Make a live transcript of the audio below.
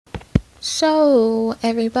So,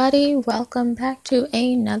 everybody, welcome back to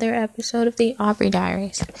another episode of the Aubrey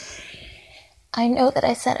Diaries. I know that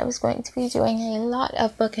I said I was going to be doing a lot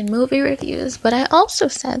of book and movie reviews, but I also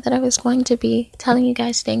said that I was going to be telling you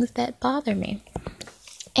guys things that bother me.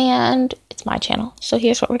 And it's my channel, so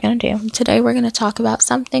here's what we're going to do. Today we're going to talk about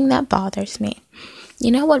something that bothers me.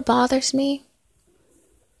 You know what bothers me?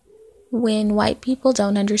 When white people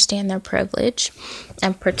don't understand their privilege,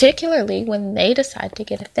 and particularly when they decide to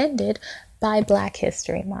get offended by Black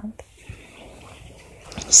History Month.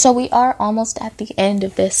 So we are almost at the end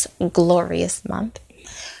of this glorious month.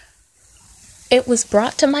 It was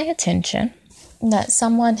brought to my attention that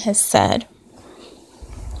someone has said,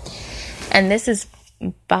 and this is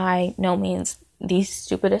by no means the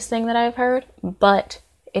stupidest thing that I've heard, but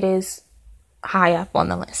it is high up on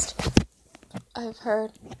the list. I've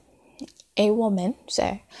heard a woman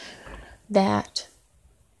say that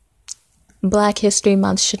Black History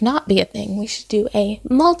Month should not be a thing. We should do a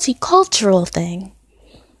multicultural thing.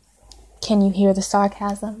 Can you hear the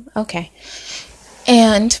sarcasm? Okay.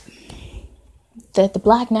 And that the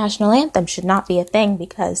Black National Anthem should not be a thing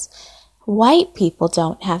because white people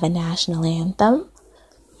don't have a national anthem.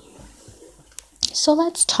 So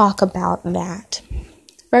let's talk about that.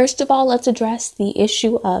 First of all, let's address the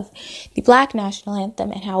issue of the Black National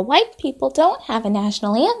Anthem and how white people don't have a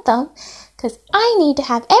national anthem because I need to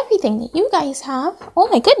have everything that you guys have. Oh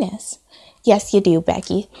my goodness. Yes, you do,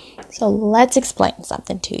 Becky. So let's explain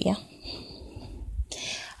something to you.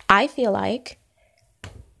 I feel like,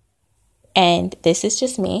 and this is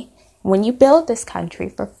just me, when you build this country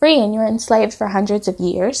for free and you're enslaved for hundreds of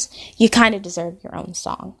years, you kind of deserve your own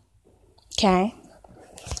song. Okay?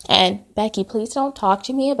 And Becky, please don't talk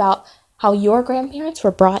to me about how your grandparents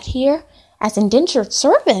were brought here as indentured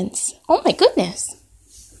servants. Oh my goodness.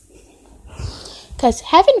 Because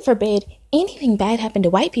heaven forbid anything bad happened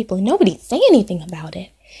to white people and nobody say anything about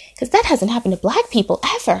it. Because that hasn't happened to Black people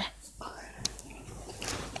ever.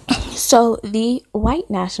 So the white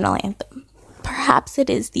national anthem, perhaps it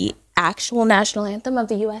is the actual national anthem of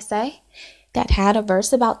the USA that had a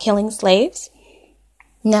verse about killing slaves.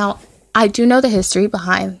 Now, I do know the history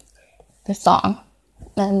behind the song,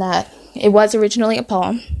 and that it was originally a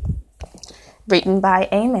poem written by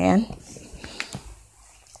a man.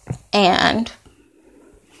 And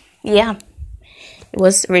yeah, it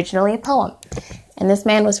was originally a poem. And this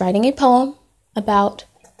man was writing a poem about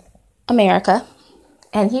America,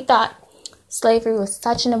 and he thought slavery was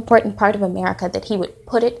such an important part of America that he would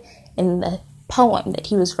put it in the poem that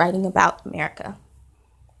he was writing about America.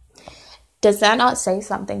 Does that not say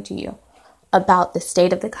something to you about the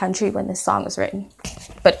state of the country when this song was written?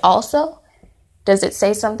 But also, does it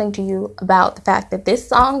say something to you about the fact that this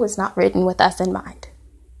song was not written with us in mind?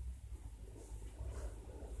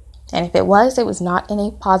 And if it was not in a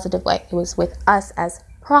positive way. It was with us as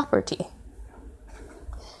property.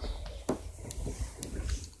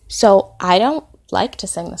 So I don't like to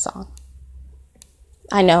sing the song.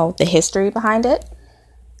 I know the history behind it.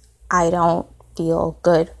 I don't feel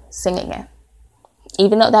good singing it.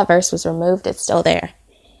 Even though that verse was removed, it's still there.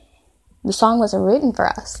 The song wasn't written for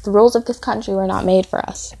us. The rules of this country were not made for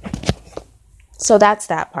us. So that's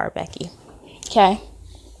that part, Becky. Okay?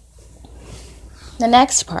 The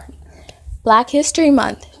next part. Black History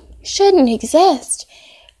Month shouldn't exist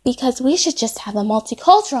because we should just have a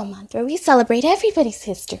multicultural month where we celebrate everybody's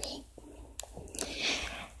history.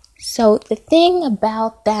 So the thing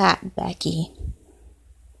about that, Becky,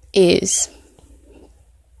 is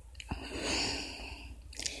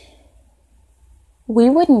we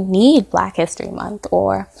wouldn't need Black History Month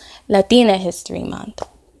or Latina History Month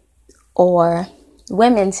or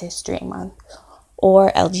Women's History Month or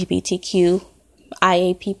LGBTQ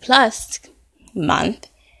IAP Plus Month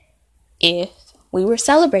if we were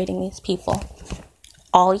celebrating these people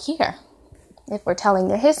all year, if we're telling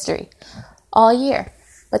their history all year.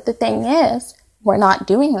 But the thing is, we're not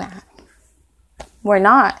doing that. We're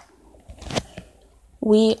not.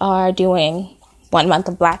 We are doing 1 month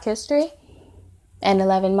of Black history and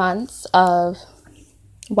 11 months of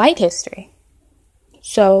white history.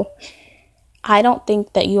 So I don't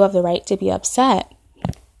think that you have the right to be upset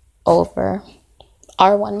over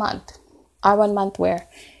our 1 month. Our 1 month where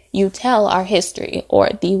you tell our history, or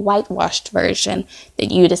the whitewashed version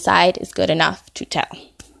that you decide is good enough to tell.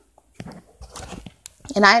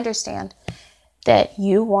 And I understand that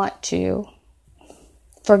you want to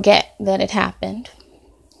forget that it happened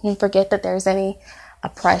and forget that there's any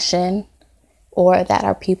oppression or that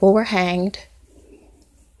our people were hanged.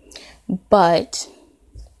 But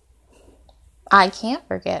I can't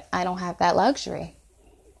forget. I don't have that luxury.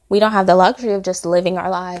 We don't have the luxury of just living our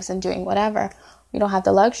lives and doing whatever. We don't have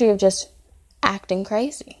the luxury of just acting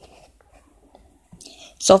crazy.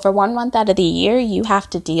 So for 1 month out of the year, you have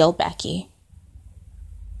to deal, Becky.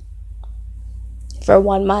 For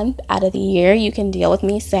 1 month out of the year, you can deal with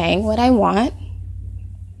me saying what I want,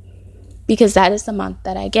 because that is the month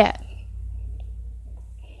that I get.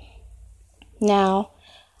 Now,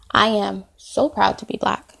 I am so proud to be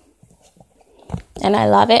Black, and I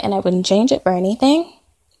love it, and I wouldn't change it for anything,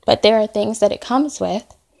 but there are things that it comes with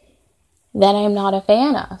that I'm not a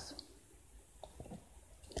fan of.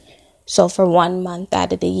 So for 1 month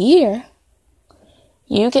out of the year,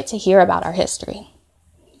 you get to hear about our history.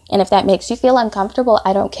 And if that makes you feel uncomfortable,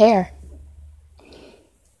 I don't care.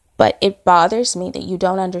 But it bothers me that you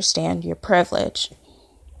don't understand your privilege.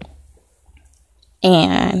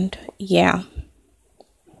 And yeah.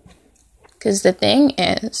 Because the thing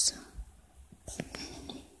is,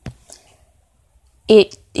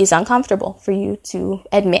 it is uncomfortable for you to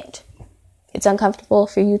admit. It's uncomfortable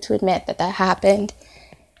for you to admit that that happened.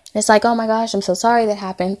 It's like, oh my gosh, I'm so sorry that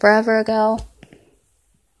happened forever ago.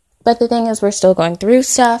 But the thing is, we're still going through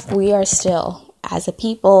stuff. We are still, as a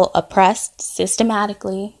people, oppressed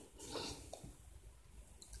systematically.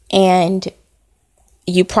 And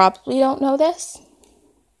you probably don't know this.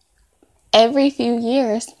 Every few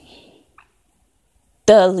years,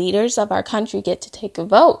 the leaders of our country get to take a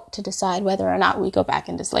vote to decide whether or not we go back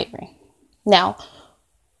into slavery. Now,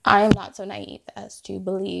 I am not so naive as to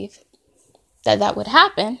believe that that would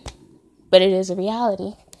happen, but it is a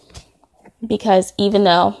reality. Because even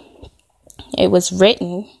though it was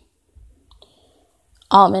written,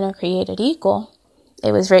 all men are created equal,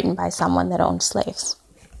 it was written by someone that owned slaves.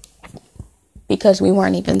 Because we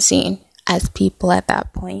weren't even seen as people at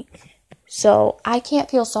that point. So I can't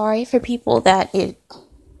feel sorry for people that it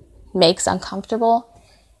makes uncomfortable,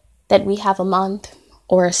 that we have a month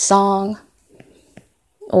or a song,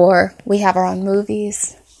 or we have our own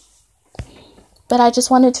movies. But I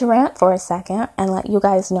just wanted to rant for a second and let you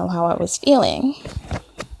guys know how I was feeling.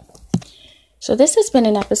 So this has been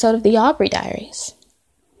an episode of the Aubrey Diaries.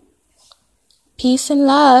 Peace and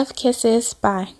love. Kisses. Bye.